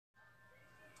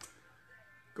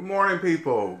Good morning,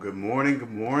 people. Good morning, good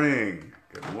morning,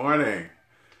 good morning.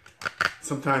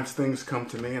 Sometimes things come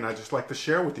to me and I just like to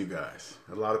share with you guys.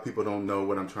 A lot of people don't know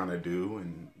what I'm trying to do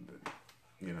and,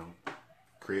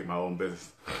 create my own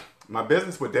business. My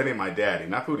business with DebtAintMyDaddy,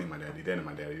 not FoodAintMyDaddy,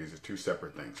 DebtAintMyDaddy, these are two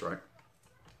separate things, right?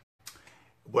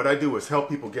 What I do is help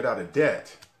people get out of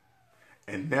debt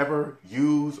and never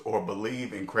use or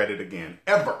believe in credit again.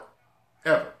 Ever,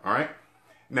 all right?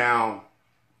 Now,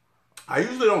 I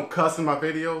usually don't cuss in my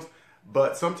videos,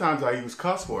 but sometimes I use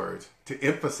cuss words to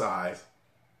emphasize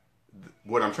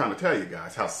what I'm trying to tell you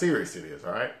guys, how serious it is,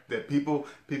 all right? That people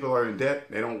are in debt,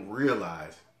 they don't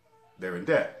realize they're in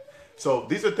debt. So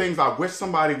these are things I wish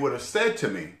somebody would have said to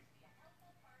me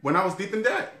when I was deep in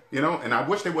debt, and I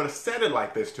wish they would have said it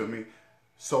like this to me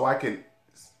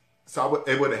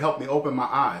it would have helped me open my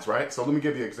eyes, right? So let me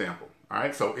give you an example, all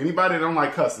right? So anybody that don't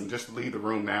like cussing, just leave the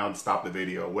room now and stop the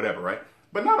video, whatever, right?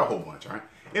 But not a whole bunch, all right?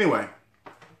 Anyway,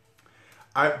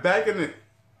 I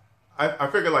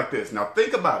figured like this. Now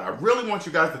think about it. I really want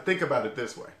you guys to think about it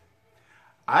this way.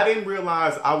 I didn't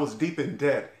realize I was deep in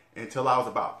debt until I was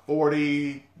about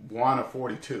 41 or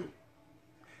 42.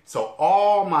 So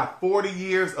all my 40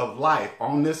 years of life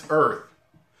on this earth,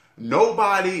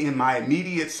 nobody in my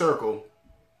immediate circle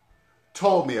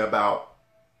told me about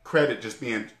credit just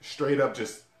being straight up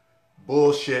just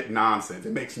bullshit nonsense.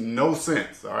 It makes no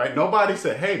sense, all right? Nobody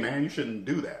said, hey, man, you shouldn't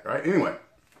do that, right? Anyway,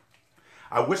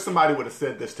 I wish somebody would have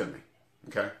said this to me,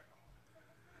 okay?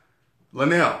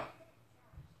 Linnell,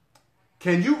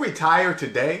 can you retire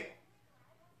today?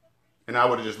 And I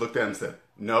would have just looked at him and said,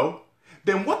 no.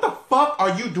 Then what the fuck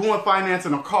are you doing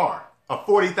financing a car, a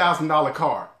 $40,000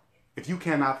 car, if you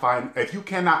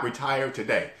cannot retire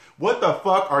today? What the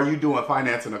fuck are you doing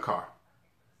financing a car?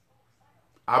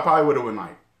 I probably would have been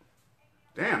like,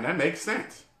 damn, that makes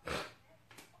sense.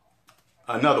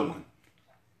 Another one.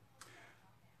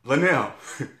 Linnell,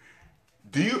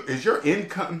 is your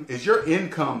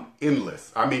income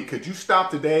endless? I mean, could you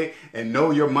stop today and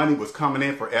know your money was coming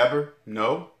in forever?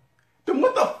 No. Then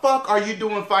what the fuck are you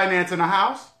doing financing a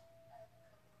house?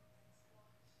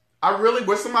 I really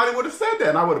wish somebody would have said that,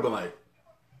 and I would have been like,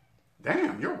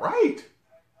 damn, you're right.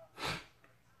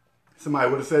 Somebody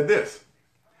would have said this.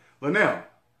 Linnell,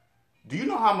 do you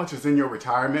know how much is in your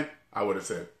retirement? I would have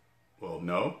said, well,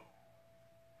 no.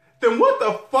 Then what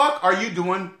the fuck are you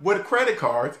doing with credit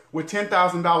cards with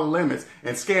 $10,000 limits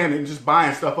and scanning and just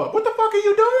buying stuff up? What the fuck are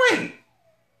you doing?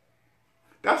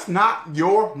 That's not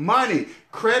your money.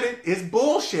 Credit is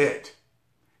bullshit.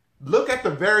 Look at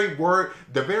the very word,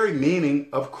 the very meaning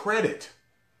of credit.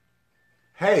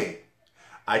 Hey,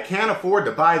 I can't afford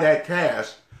to buy that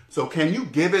cash, so can you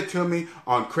give it to me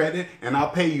on credit and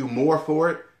I'll pay you more for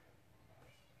it?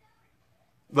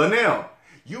 Linnell,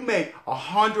 you make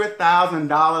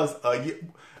 $100,000 a year.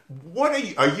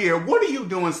 What are you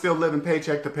doing still living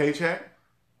paycheck to paycheck?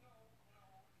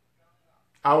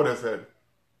 I would have said,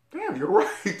 damn, you're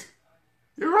right.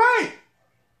 You're right.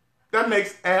 That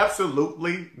makes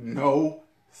absolutely no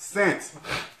sense.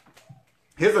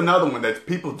 Here's another one that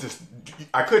people just,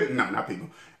 I could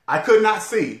not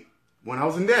see when I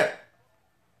was in debt.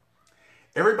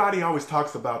 Everybody always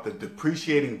talks about the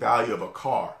depreciating value of a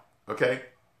car, okay?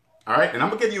 All right, and I'm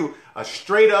gonna give you a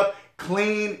straight up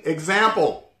clean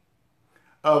example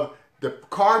of the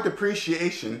car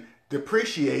depreciation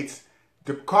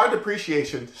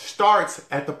starts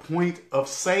at the point of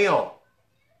sale,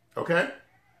 okay?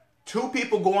 Two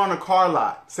people go on a car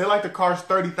lot, say like the car's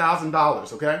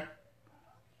 $30,000, okay?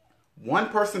 One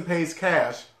person pays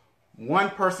cash,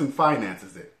 one person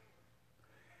finances it.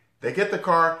 They get the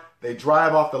car, they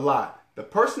drive off the lot. The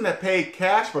person that paid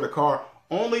cash for the car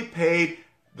only paid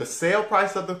the sale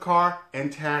price of the car and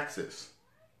taxes,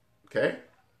 okay?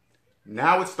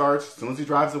 Now it starts, as soon as he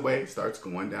drives away, it starts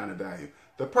going down in value.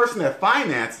 The person that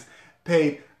financed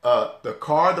paid the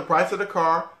car, the price of the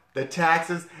car, the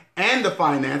taxes, and the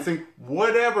financing,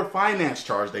 whatever finance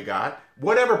charge they got,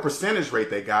 whatever percentage rate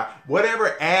they got,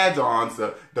 whatever add-ons,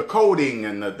 the coating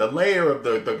and the layer of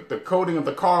the coating of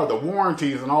the car, the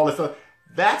warranties and all this stuff,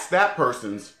 that's that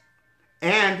person's,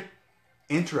 and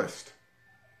interest.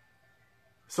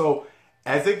 So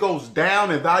as it goes down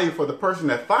in value for the person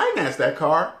that financed that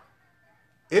car,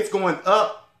 it's going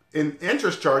up in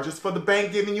interest charges for the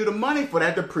bank giving you the money for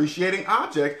that depreciating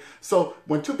object. So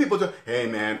when two people say, hey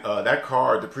man, that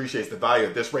car depreciates the value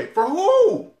at this rate, for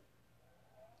who?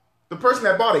 The person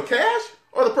that bought it cash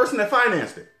or the person that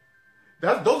financed it?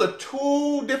 Those are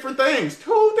two different things.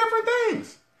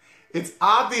 It's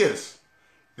obvious.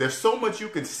 There's so much you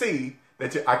can see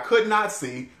that I could not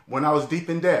see when I was deep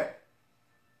in debt.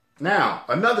 Now,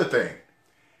 another thing.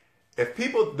 The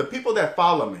people that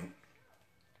follow me,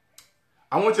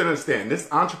 I want you to understand this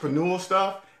entrepreneurial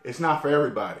stuff, it's not for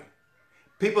everybody.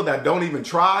 People that don't even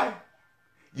try,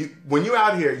 when you're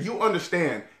out here, you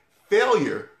understand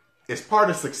failure is part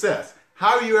of success.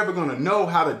 How are you ever going to know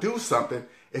how to do something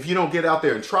if you don't get out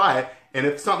there and try it? And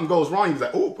if something goes wrong, you're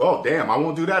like, oh, damn, I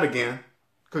won't do that again,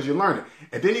 because you learn it.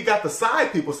 And then you got the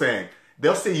side people saying,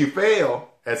 they'll see you fail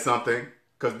at something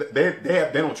because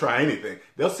they don't try anything.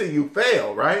 They'll see you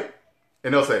fail, right?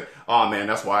 And they'll say, oh, man,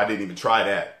 that's why I didn't even try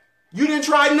that. You didn't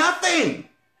try nothing.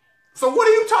 So what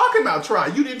are you talking about try?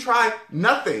 You didn't try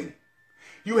nothing.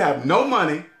 You have no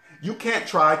money. You can't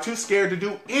try. Too scared to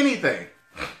do anything.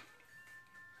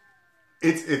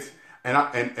 And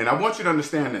I want you to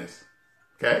understand this,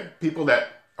 okay? People that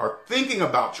are thinking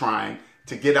about trying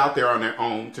to get out there on their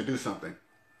own to do something.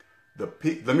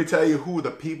 Let me tell you who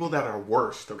the people that are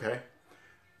worst, okay?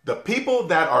 The people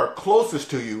that are closest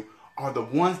to you are the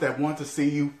ones that want to see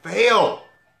you fail.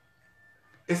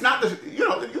 It's not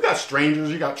you got strangers,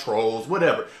 you got trolls,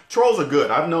 whatever. Trolls are good.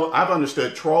 I've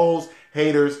understood trolls,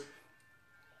 haters.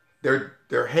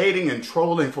 They're hating and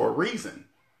trolling for a reason,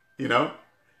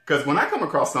 Because when I come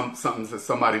across something that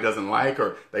somebody doesn't like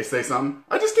or they say something,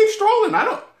 I just keep strolling.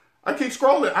 I keep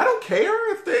scrolling. I don't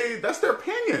care if that's their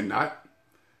opinion. I'm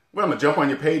gonna jump on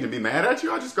your page and be mad at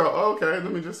you. I just go, oh, okay,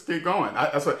 let me just keep going.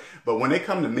 But when they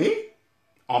come to me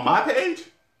on my page,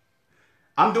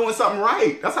 I'm doing something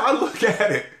right. That's how I look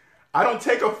at it. I don't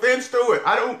take offense to it.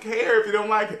 I don't care if you don't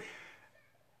like it.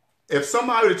 If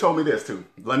somebody would have told me this too,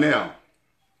 Linnell,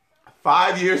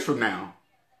 5 years from now,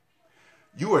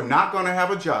 you are not going to have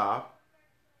a job.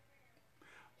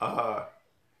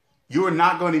 You are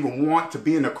not going to even want to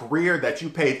be in a career that you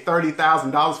paid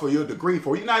 $30,000 for your degree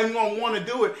for. You're not even going to want to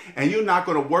do it. And you're not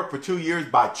going to work for 2 years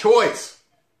by choice.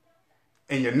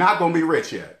 And you're not going to be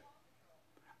rich yet.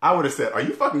 I would have said, are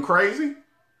you fucking crazy?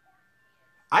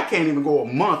 I can't even go a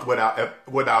month without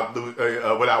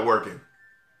working.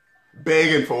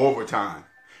 Begging for overtime.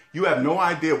 You have no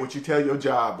idea what you tell your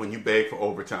job when you beg for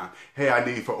overtime. Hey, I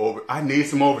need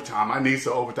some overtime. I need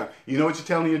some overtime. You know what you're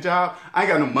telling your job? I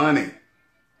ain't got no money.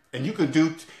 And you can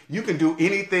do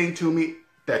anything to me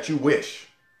that you wish.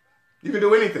 You can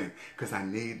do anything because I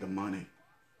need the money.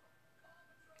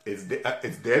 It's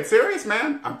dead serious,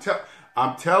 man.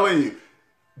 I'm telling you,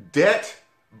 debt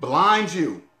blinds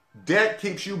you. Debt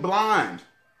keeps you blind.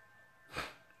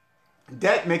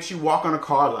 Debt makes you walk on a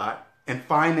car lot and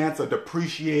finance a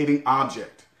depreciating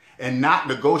object and not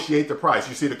negotiate the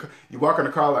price. You walk on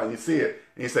a car lot and you see it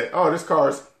and you say, oh, this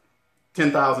car's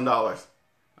 $10,000.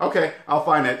 Okay, I'll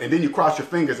finance. And then you cross your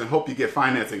fingers and hope you get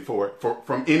financing for it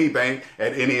from any bank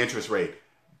at any interest rate.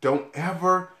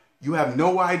 You have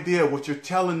no idea what you're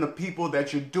telling the people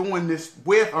that you're doing this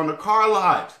with on the car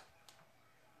lot.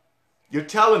 You're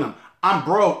telling them, I'm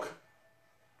broke.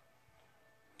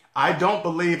 I don't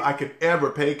believe I could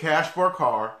ever pay cash for a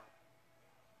car.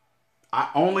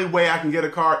 Only way I can get a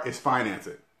car is finance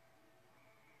it.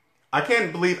 I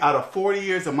can't believe out of 40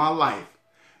 years of my life,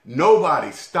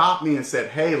 nobody stopped me and said,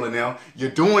 hey, Linnell,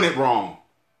 you're doing it wrong.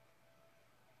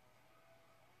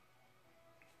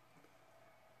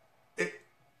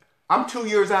 I'm 2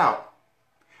 years out.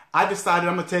 I decided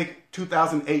I'm going to take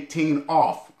 2018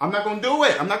 off. I'm not going to do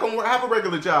it. I'm not going to have a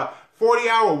regular job.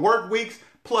 40-hour work weeks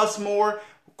plus more.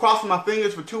 Crossing my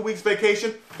fingers for 2 weeks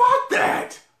vacation. Fuck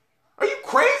that. Are you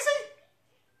crazy?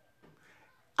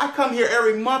 I come here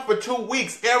every month for 2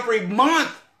 weeks. Every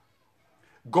month.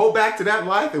 Go back to that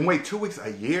life and wait 2 weeks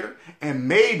a year and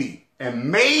maybe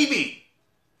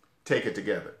take it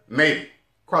together. Maybe.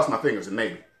 Cross my fingers and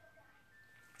maybe.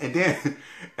 And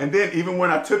then even when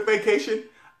I took vacation,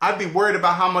 I'd be worried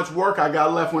about how much work I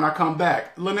got left when I come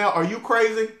back. Linnell, are you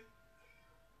crazy?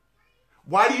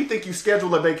 Why do you think you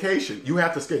schedule a vacation? You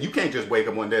have to schedule. You can't just wake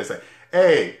up one day and say,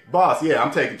 hey, boss, yeah,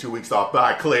 I'm taking 2 weeks off.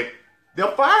 Bye, click.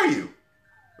 They'll fire you,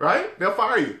 right? They'll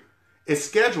fire you. It's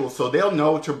scheduled so they'll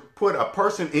know to put a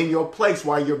person in your place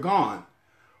while you're gone.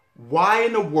 Why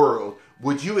in the world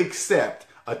would you accept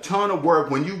a ton of work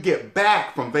when you get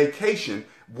back from vacation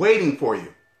waiting for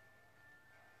you?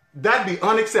 That'd be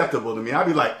unacceptable to me. I'd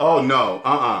be like, oh no,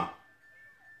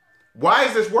 Why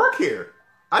is this work here?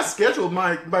 I scheduled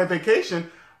my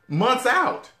vacation months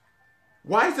out.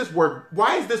 Why is this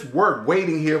work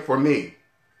waiting here for me?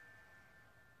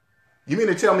 You mean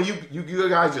to tell me you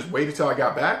guys just waited till I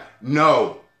got back?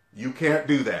 No, you can't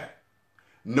do that.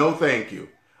 No, thank you.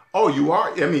 Oh, you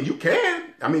are? I mean, you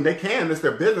can. I mean, they can. It's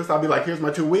their business. I'll be like, here's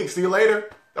my 2 weeks. See you later.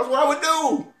 That's what I would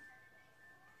do.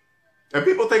 And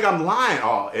people think I'm lying.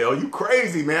 Oh, L, you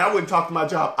crazy, man. I wouldn't talk to my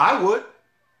job. I would.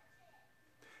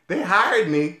 They hired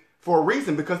me for a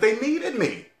reason because they needed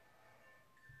me.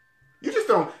 You just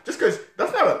don't, just because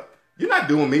you're not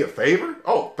doing me a favor?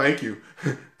 Oh, thank you.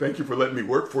 Thank you for letting me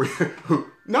work for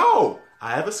you. No,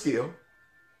 I have a skill.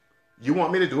 You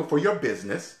want me to do it for your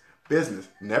business. Business.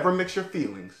 Never mix your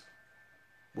feelings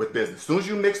with business. As soon as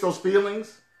you mix those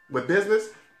feelings with business,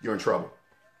 you're in trouble.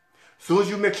 As soon as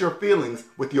you mix your feelings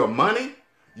with your money,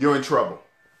 you're in trouble.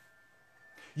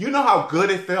 You know how good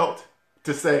it felt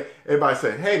to say, everybody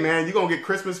say, hey man, you gonna get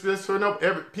Christmas gifts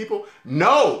for people?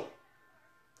 No.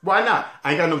 Why not?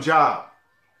 I ain't got no job.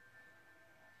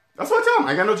 That's what I tell them.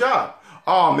 I ain't got no job.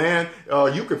 Oh man,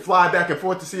 you can fly back and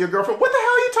forth to see your girlfriend. What the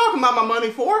hell are you talking about my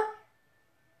money for?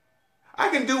 I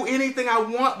can do anything I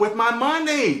want with my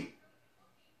money.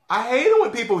 I hate it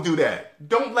when people do that.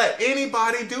 Don't let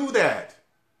anybody do that.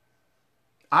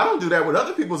 I don't do that with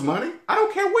other people's money. I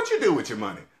don't care what you do with your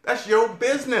money. That's your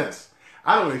business.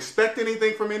 I don't expect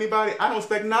anything from anybody. I don't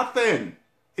expect nothing.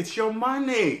 It's your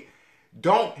money.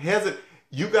 Don't hesitate.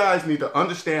 You guys need to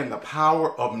understand the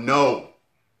power of no.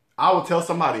 I will tell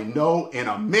somebody no in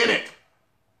a minute.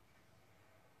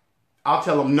 I'll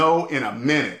tell them no in a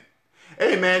minute.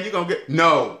 Hey man, you're going to get,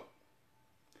 no.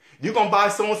 You're going to buy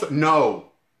so-and-so, no.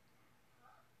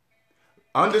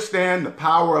 Understand the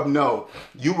power of no.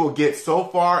 You will get so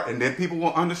far and then people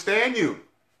will understand you.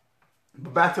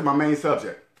 But back to my main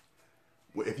subject.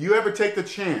 If you ever take the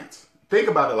chance, think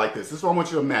about it like this. This is what I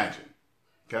want you to imagine.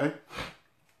 Okay?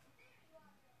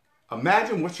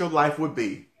 Imagine what your life would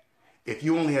be if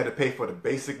you only had to pay for the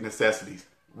basic necessities.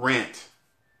 Rent,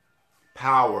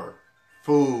 power,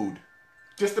 food,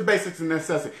 just the basics and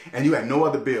necessities. And you had no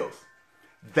other bills.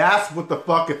 That's what the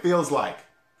fuck it feels like.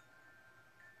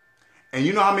 And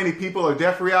you know how many people are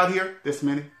debt free out here? This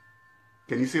many.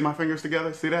 Can you see my fingers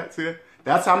together? See that? See that?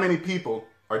 That's how many people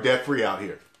are debt free out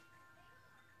here.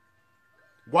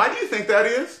 Why do you think that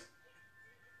is?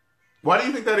 Why do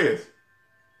you think that is?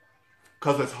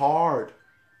 Because it's hard.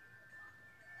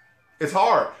 It's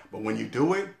hard. But when you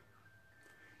do it,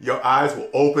 your eyes will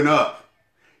open up.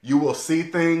 You will see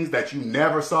things that you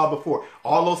never saw before.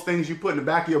 All those things you put in the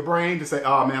back of your brain to say,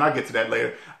 oh man, I'll get to that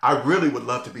later. I really would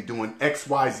love to be doing X,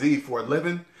 Y, Z for a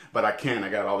living, but I can't. I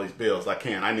got all these bills. I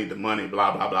can't. I need the money,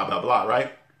 blah, blah, blah, blah, blah,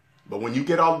 right? But when you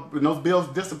get when those bills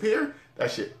disappear, that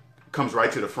shit comes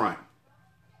right to the front.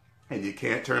 And you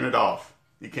can't turn it off.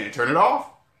 You can't turn it off.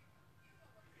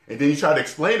 And then you try to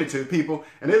explain it to people,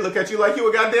 and they look at you like you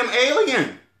a goddamn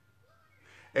alien.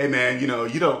 Hey man,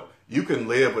 you can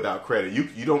live without credit.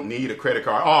 You don't need a credit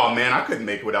card. Oh man, I couldn't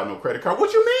make it without no credit card.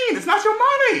 What you mean? It's not your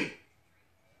money.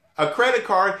 A credit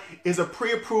card is a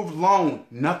pre-approved loan.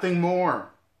 Nothing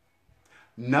more.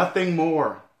 Nothing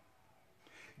more.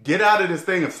 Get out of this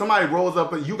thing. If somebody rolls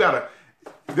up, this is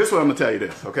what I'm going to tell you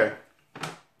this, okay?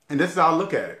 And this is how I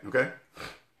look at it, okay?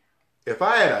 If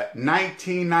I had a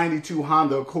 1992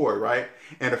 Honda Accord, right,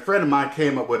 and a friend of mine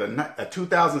came up with a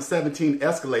 2017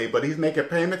 Escalade, but he's making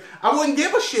payments, I wouldn't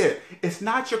give a shit. It's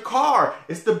not your car.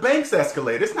 It's the bank's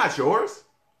Escalade. It's not yours.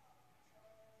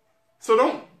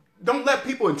 So don't let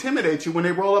people intimidate you when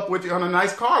they roll up with you on a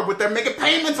nice car with they're making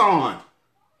payments on.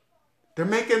 They're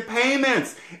making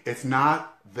payments. It's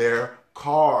not their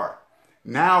car.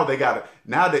 Now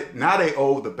they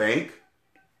owe the bank.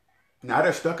 Now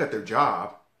they're stuck at their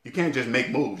job. You can't just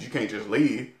make moves. You can't just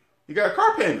leave. You got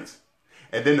car payments.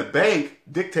 And then the bank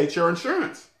dictates your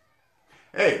insurance.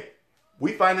 Hey,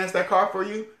 we finance that car for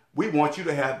you. We want you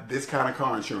to have this kind of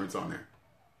car insurance on there.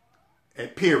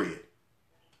 And period.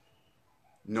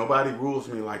 Nobody rules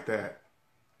me like that.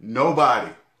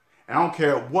 Nobody. And I don't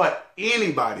care what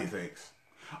anybody thinks.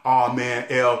 Oh man,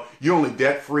 L, you're only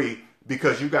debt free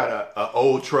because you got an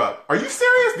old truck. Are you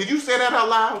serious? Did you say that out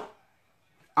loud?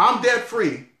 I'm debt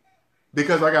free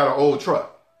because I got an old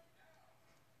truck.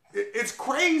 It's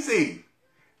crazy.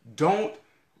 You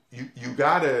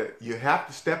have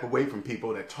to step away from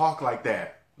people that talk like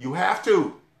that. You have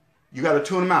to. You got to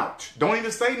tune them out. Don't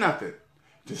even say nothing.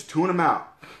 Just tune them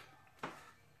out.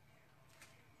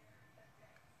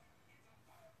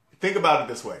 Think about it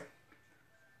this way.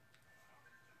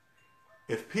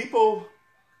 If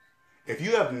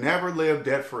you have never lived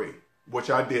debt free, which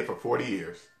I did for 40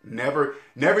 years, never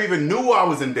even knew I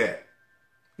was in debt.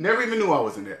 Never even knew I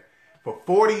was in debt. For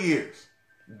 40 years.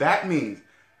 That means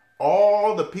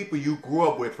all the people you grew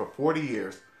up with for 40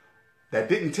 years that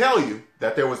didn't tell you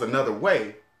that there was another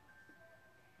way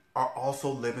are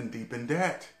also living deep in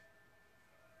debt.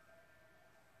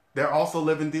 They're also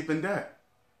living deep in debt.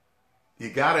 You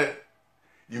gotta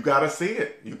see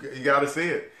it. You gotta see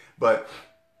it. But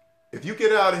if you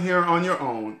get out of here on your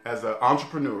own as an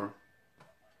entrepreneur,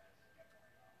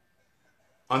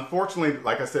 unfortunately,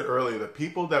 like I said earlier, the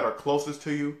people that are closest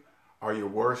to you are your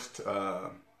worst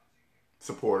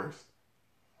supporters.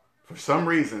 For some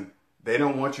reason, They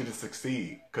don't want you to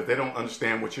succeed because they don't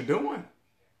understand what you're doing.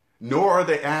 Nor are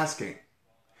they asking.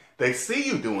 They see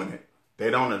you doing it. They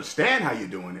don't understand how you're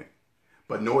doing it.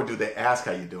 But nor do they ask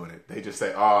how you're doing it. They just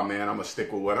say, oh man, I'm going to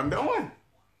stick with what I'm doing.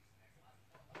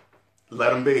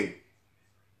 Let them be.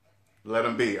 Let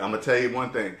them be. I'm going to tell you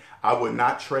one thing. I would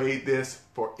not trade this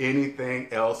for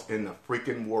anything else in the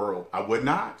freaking world. I would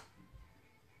not.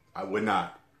 I would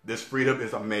not. This freedom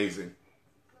is amazing.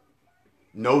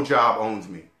 No job owns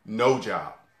me. No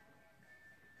job.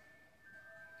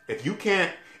 If you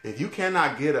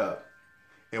cannot get up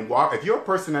and walk, if you're a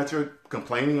person that you're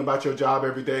complaining about your job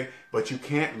every day, but you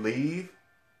can't leave,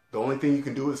 the only thing you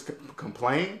can do is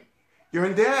complain, you're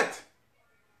in debt.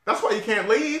 That's why you can't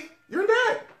leave. You're in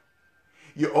debt.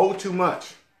 You owe too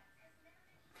much.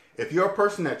 If you're a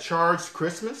person that charged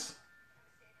Christmas,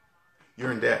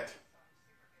 you're in debt.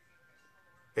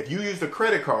 If you used a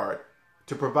credit card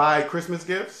to provide Christmas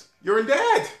gifts, you're in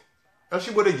debt. Else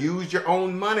you would have used your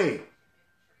own money.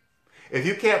 If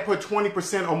you can't put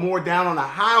 20% or more down on a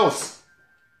house,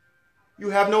 you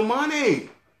have no money.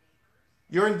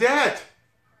 You're in debt.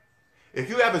 If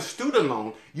you have a student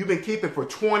loan you've been keeping for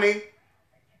 20,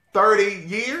 30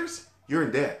 years, you're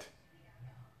in debt.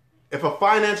 If a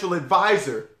financial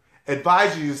advisor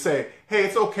advises you to say, hey,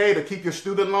 it's okay to keep your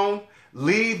student loan,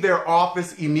 leave their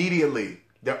office immediately.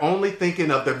 They're only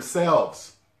thinking of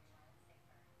themselves.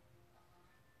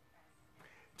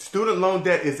 Student loan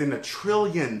debt is in the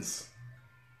trillions.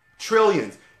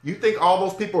 Trillions. You think all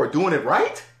those people are doing it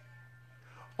right?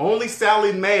 Only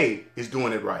Sally Mae is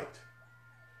doing it right.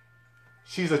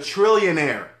 She's a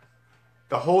trillionaire.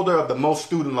 The holder of the most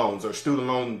student loans or student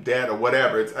loan debt or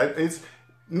whatever. It's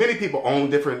many people own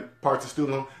different parts of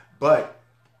student loan, but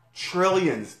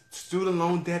trillions. Student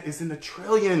loan debt is in the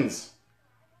trillions.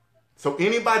 So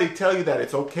anybody tell you that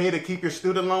it's okay to keep your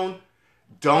student loan,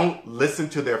 don't listen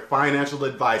to their financial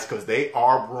advice because they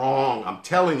are wrong. I'm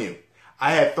telling you.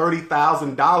 I had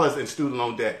 $30,000 in student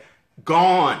loan debt.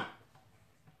 Gone.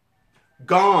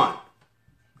 Gone.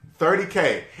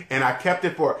 30K. And I kept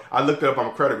it for, I looked it up on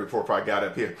my credit report before I got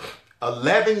up here.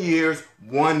 11 years,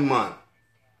 1 month.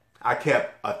 I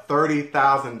kept a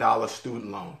 $30,000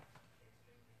 student loan.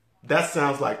 That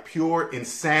sounds like pure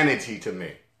insanity to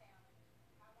me.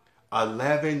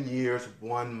 11 years,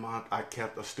 1 month, I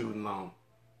kept a student loan.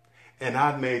 And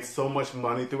I've made so much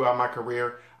money throughout my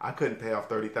career, I couldn't pay off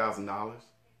 $30,000.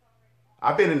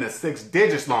 I've been in the 6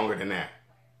 digits longer than that.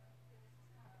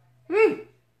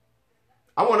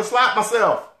 I want to slap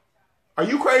myself. Are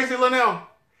you crazy, Linnell?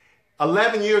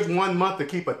 11 years, 1 month to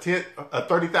keep a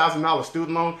 $30,000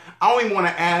 student loan. I don't even want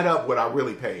to add up what I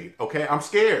really paid, okay? I'm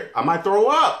scared. I might throw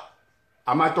up.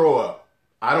 I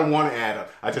don't want to add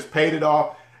up. I just paid it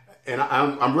off, and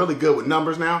I'm really good with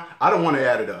numbers now. I don't want to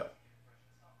add it up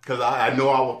because I know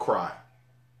I will cry.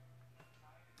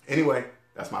 Anyway,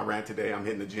 that's my rant today. I'm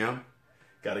hitting the gym.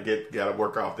 Gotta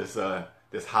work off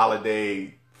this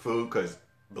holiday food because,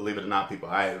 believe it or not, people,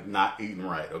 I have not eaten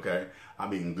right, okay?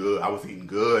 I'm eating good. I was eating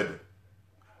good.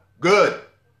 Good.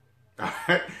 All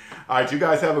right, you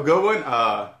guys have a good one.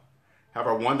 Have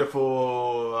a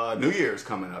wonderful New Year's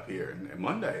coming up here. And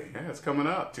Monday, yeah, it's coming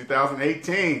up.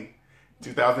 2018.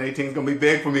 2018 is going to be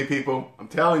big for me, people. I'm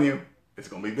telling you, it's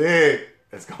going to be big.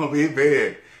 It's going to be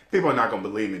big. People are not going to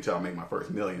believe me until I make my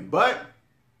first million. But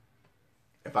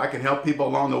if I can help people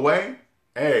along the way,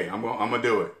 hey, I'm going to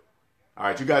do it. All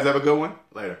right, you guys have a good one.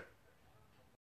 Later.